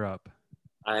 you're up.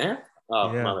 I am?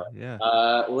 Oh, yeah, my bad.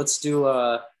 Yeah. Let's do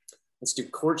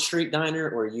Court Street Diner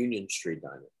or Union Street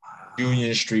Diner.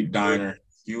 Union Street Diner.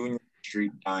 Union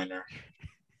Street Diner.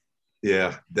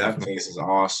 Yeah, That definitely. place is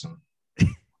awesome.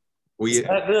 It's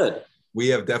that good. We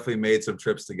have definitely made some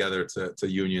trips together to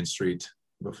Union Street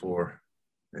before.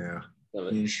 Yeah.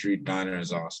 Union Street Diner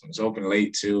is awesome. It's open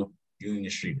late too. Union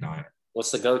Street Diner.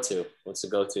 What's the go-to? What's the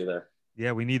go-to there?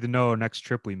 Yeah, we need to know next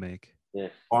trip we make. Yeah.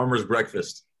 Farmer's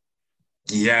breakfast.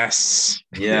 Yes.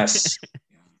 Yes.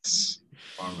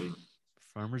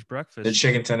 Farmer's breakfast. The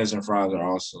chicken tenders and fries are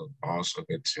also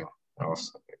good too. All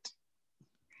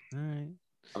right.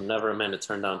 I'm never a man to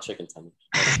turn down chicken tenders.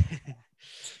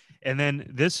 And then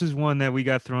this is one that we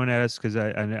got thrown at us because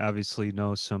I obviously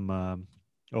know some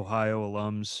Ohio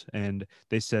alums, and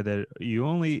they said that you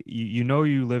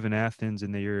live in Athens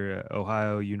and that you're an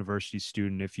Ohio University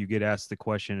student if you get asked the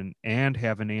question and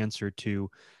have an answer to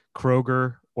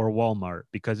Kroger or Walmart,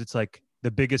 because it's like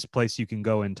the biggest place you can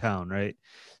go in town, right?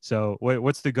 So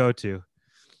what's the go-to?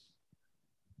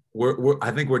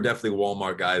 I think we're definitely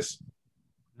Walmart guys.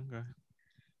 Okay.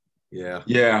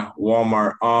 Yeah,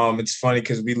 Walmart. It's funny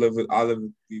because we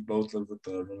both live with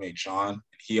the roommate John.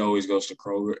 He always goes to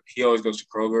Kroger.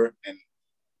 And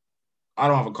I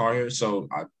don't have a car here, so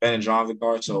Ben and John have the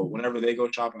car. So whenever they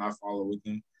go shopping, I follow with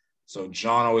them. So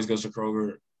John always goes to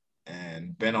Kroger,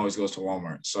 and Ben always goes to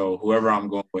Walmart. So whoever I'm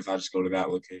going with, I just go to that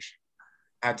location.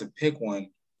 I had to pick one.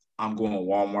 I'm going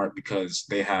Walmart because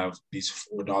they have these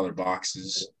 $4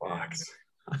 boxes.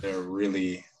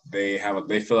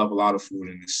 They fill up a lot of food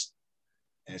in this.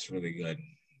 It's really good.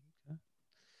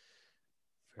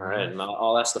 All right, and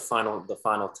I'll ask the final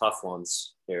tough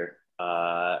ones here.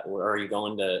 Are you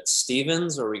going to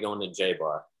Stevens or are we going to J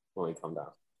Bar when we come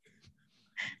down?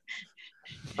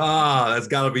 That's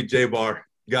got to be J Bar.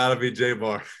 Got to be J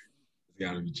Bar.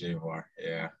 Got to be J Bar.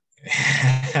 Yeah.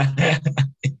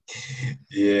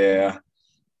 Yeah.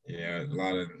 A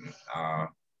lot of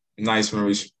nice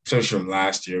memories, especially from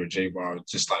last year with J Bar.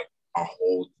 Just like a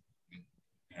whole.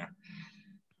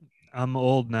 I'm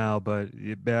old now, but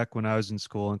back when I was in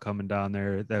school and coming down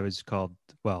there, that was called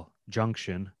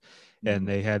Junction, and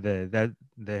they had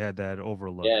that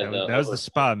overlook. Yeah, that was the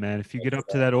spot, man. If you get up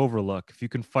to that overlook, if you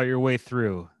can fight your way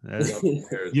through,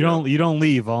 you don't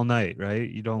leave all night, right?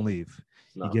 You don't leave.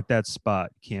 No. You get that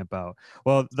spot, camp out.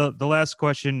 Well, the last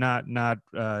question, not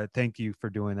thank you for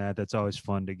doing that. That's always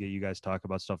fun to get you guys talk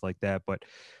about stuff like that. But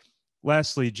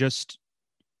lastly, just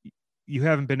you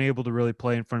haven't been able to really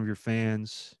play in front of your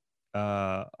fans.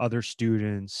 Other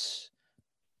students,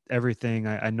 everything.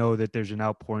 I know that there's an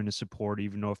outpouring of support,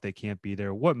 even though if they can't be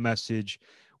there. What message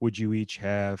would you each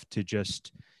have to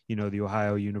just, the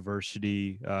Ohio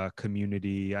University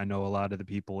community? I know a lot of the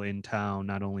people in town,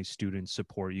 not only students,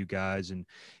 support you guys, and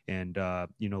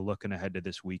looking ahead to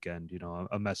this weekend,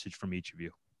 a message from each of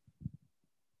you.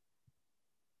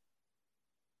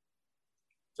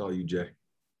 It's all you, Jay.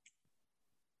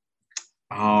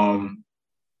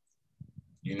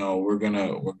 We're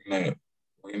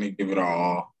gonna give it our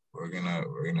all. We're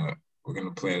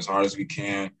gonna play as hard as we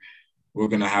can. We're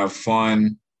gonna have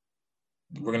fun.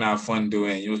 We're gonna have fun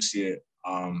doing it. You'll see it.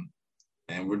 And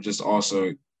and we're just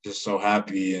also just so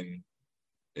happy and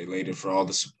elated for all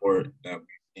the support that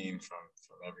we've seen from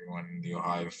everyone in the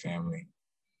Ohio family.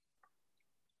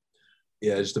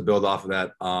 Yeah, just to build off of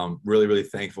that, really, really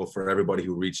thankful for everybody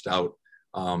who reached out,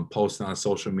 posting on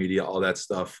social media, all that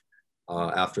stuff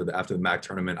after the MAC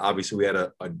tournament. Obviously, we had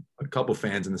a couple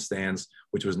fans in the stands,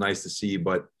 which was nice to see.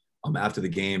 But after the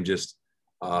game, just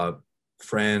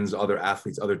friends, other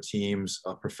athletes, other teams,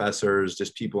 professors,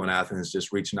 just people in Athens,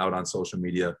 just reaching out on social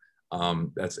media.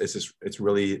 It's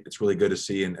really good to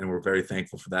see, and we're very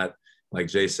thankful for that. Like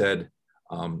Jay said,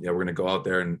 we're gonna go out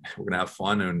there and we're gonna have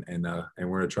fun and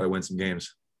we're gonna try to win some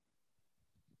games.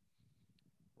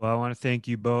 Well, I want to thank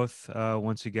you both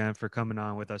once again for coming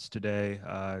on with us today.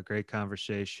 Great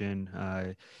conversation.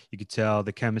 You could tell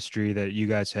the chemistry that you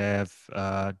guys have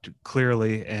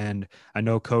clearly, and I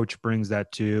know Coach brings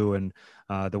that too. And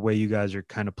the way you guys are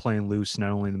kind of playing loose,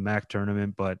 not only in the MAC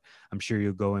tournament, but I'm sure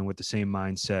you'll go in with the same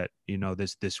mindset,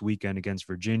 this weekend against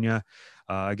Virginia.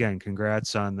 Again,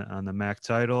 congrats on the MAC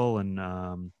title,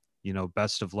 and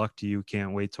best of luck to you.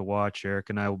 Can't wait to watch.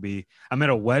 Eric and I I'm at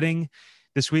a wedding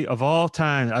this week. Of all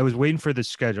time, I was waiting for the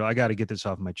schedule. I got to get this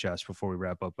off my chest before we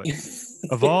wrap up. But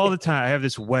of all the time, I have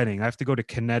this wedding. I have to go to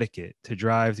Connecticut, to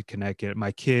drive to Connecticut.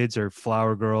 My kids are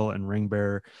flower girl and ring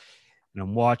bearer, and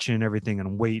I'm watching everything, and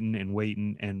I'm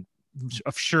waiting. And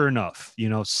sure enough,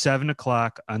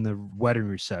 7:00 on the wedding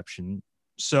reception.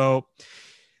 So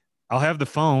I'll have the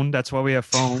phone. That's why we have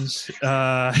phones.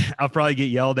 I'll probably get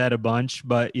yelled at a bunch,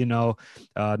 but no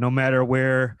matter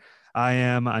where I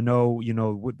am, I know,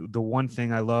 the one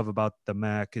thing I love about the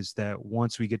MAC is that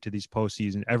once we get to these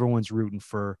postseason, everyone's rooting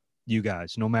for you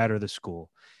guys, no matter the school,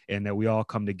 and that we all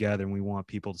come together and we want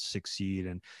people to succeed.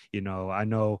 And, I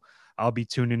know I'll be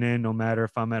tuning in no matter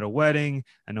if I'm at a wedding.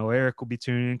 I know Eric will be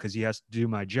tuning in because he has to do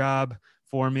my job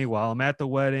for me while I'm at the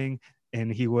wedding,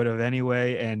 and he would have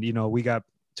anyway. And, we got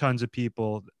tons of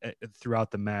people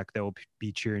throughout the MAC that will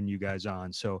be cheering you guys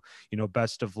on. So,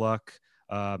 best of luck.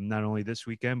 Not only this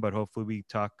weekend, but hopefully we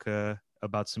talk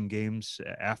about some games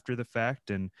after the fact.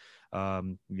 And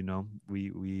we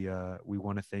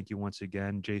want to thank you once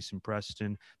again, Jason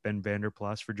Preston, Ben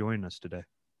Vanderplas, for joining us today.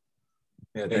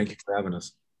 Yeah, thank you for having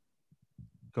us.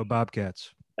 Go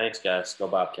Bobcats. Thanks, guys. Go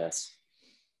Bobcats.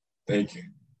 Thank you.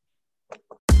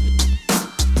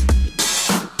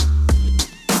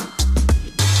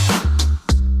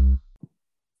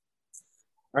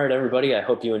 All right, everybody. I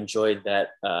hope you enjoyed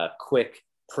that quick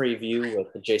preview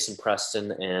with Jason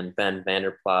Preston and Ben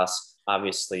Vanderplas.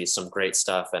 Obviously, some great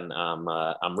stuff, and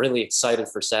I'm really excited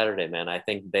for Saturday, man. I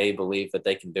think they believe that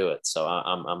they can do it, so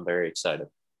I'm very excited.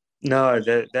 No,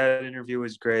 that interview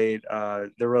was great.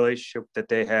 The relationship that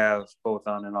they have both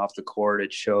on and off the court,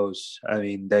 it shows. I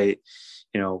mean, they,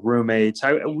 roommates.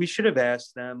 We should have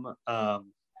asked them,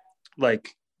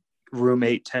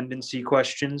 roommate tendency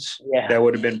questions. Yeah, that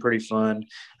would have been pretty fun.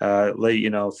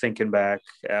 Thinking back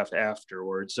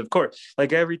afterwards, of course,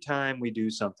 like every time we do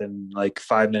something, like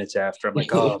 5 minutes after, I'm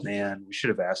like, oh man, we should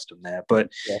have asked them that.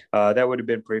 But that would have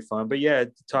been pretty fun. But yeah,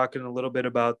 talking a little bit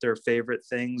about their favorite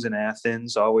things in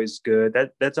Athens, always good.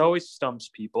 That's always stumps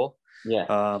people.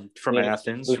 From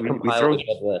Athens, we throw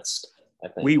a list.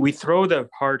 We throw the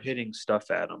hard-hitting stuff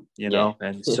at them,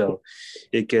 and so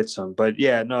it gets them. But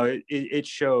yeah, no, it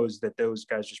shows that those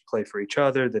guys just play for each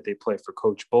other, that they play for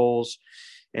Coach Bowles.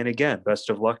 And again,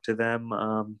 best of luck to them,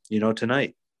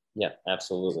 tonight. Yeah,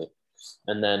 absolutely.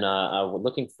 And then we're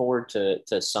looking forward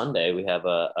to Sunday. We have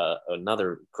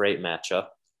another great matchup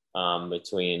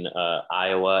between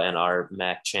Iowa and our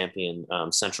MAC champion,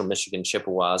 Central Michigan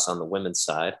Chippewas on the women's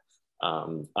side.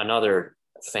 Another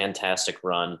fantastic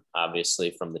run,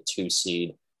 obviously, from the 2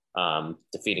 seed,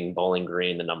 defeating Bowling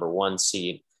Green, the number 1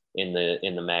 seed in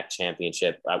the MAC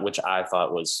championship, which I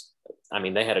thought was,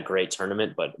 they had a great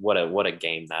tournament, but what a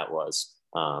game that was.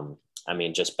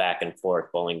 Just back and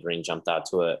forth. Bowling Green jumped out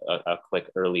to a quick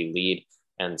early lead,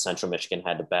 and Central Michigan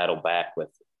had to battle back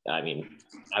with,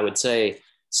 I would say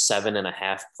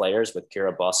 7.5 players, with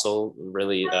Kira Bussell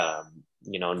really,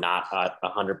 not at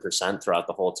 100% throughout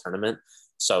the whole tournament.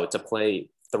 So to play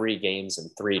 3 games in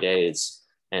 3 days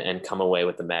and come away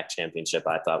with the MAC championship,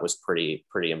 I thought was pretty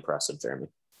impressive, Jeremy.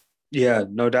 Yeah,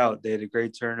 no doubt. They had a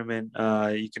great tournament.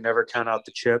 You can never count out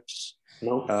the chips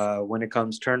when it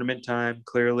comes tournament time,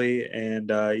 clearly. And,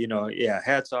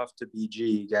 hats off to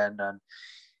BG again.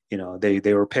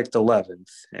 They were picked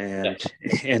 11th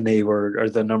and they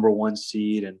were the number 1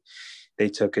 seed, and they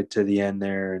took it to the end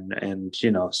there, and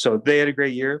so they had a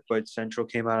great year, but Central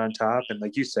came out on top. And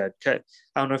like you said, I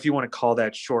don't know if you want to call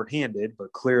that shorthanded,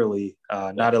 but clearly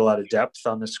not a lot of depth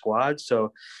on the squad.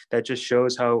 So that just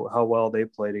shows how well they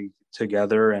play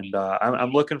together. And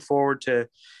I'm looking forward to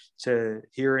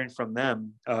hearing from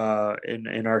them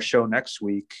in our show next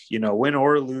week. Win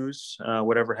or lose,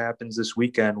 whatever happens this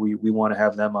weekend, we want to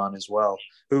have them on as well.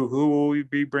 Who will we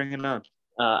be bringing on?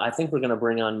 I think we're going to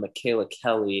bring on Michaela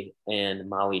Kelly and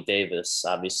Molly Davis.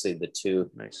 Obviously, the two.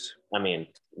 Nice. I mean,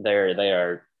 they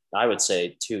are, I would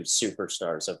say, two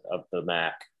superstars of the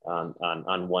MAC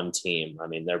on one team. I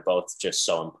mean, they're both just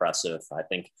so impressive. I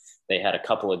think they had a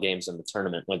couple of games in the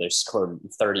tournament where they scored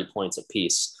 30 points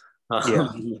apiece.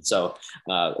 So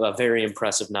very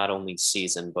impressive, not only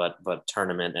season, but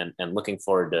tournament, and looking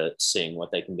forward to seeing what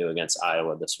they can do against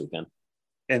Iowa this weekend.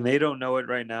 And they don't know it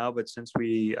right now, but since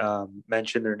we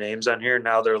mentioned their names on here,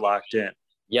 now they're locked in.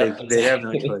 Yeah, they have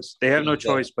no choice. They have no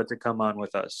choice but to come on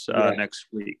with us next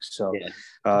week. So,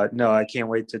 no, I can't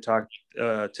wait to talk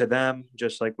to them,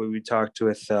 just like we talked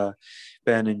with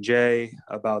Ben and Jay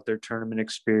about their tournament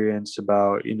experience,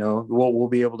 about, we'll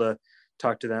be able to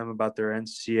talk to them about their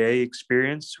NCAA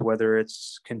experience, whether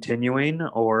it's continuing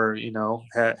or,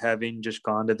 having just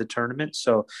gone to the tournament.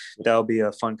 So that'll be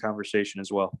a fun conversation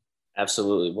as well.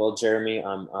 Absolutely. Well, Jeremy,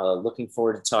 I'm looking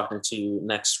forward to talking to you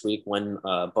next week when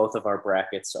both of our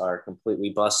brackets are completely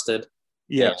busted.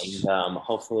 Yes. And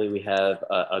hopefully we have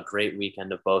a great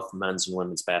weekend of both men's and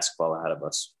women's basketball ahead of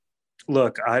us.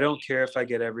 Look, I don't care if I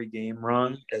get every game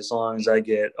wrong, as long as I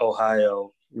get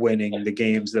Ohio winning the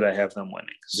games that I have them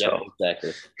winning. So. Yeah,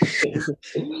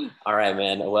 exactly. All right,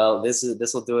 man. Well, this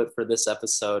will do it for this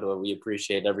episode. We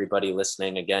appreciate everybody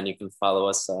listening. Again, you can follow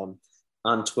us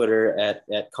on Twitter at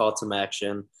Call to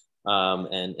Maction,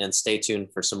 and stay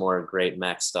tuned for some more great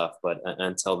MAC stuff. But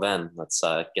until then, let's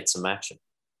get some action.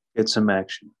 Get some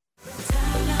action.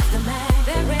 Return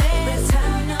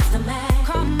of the Mac.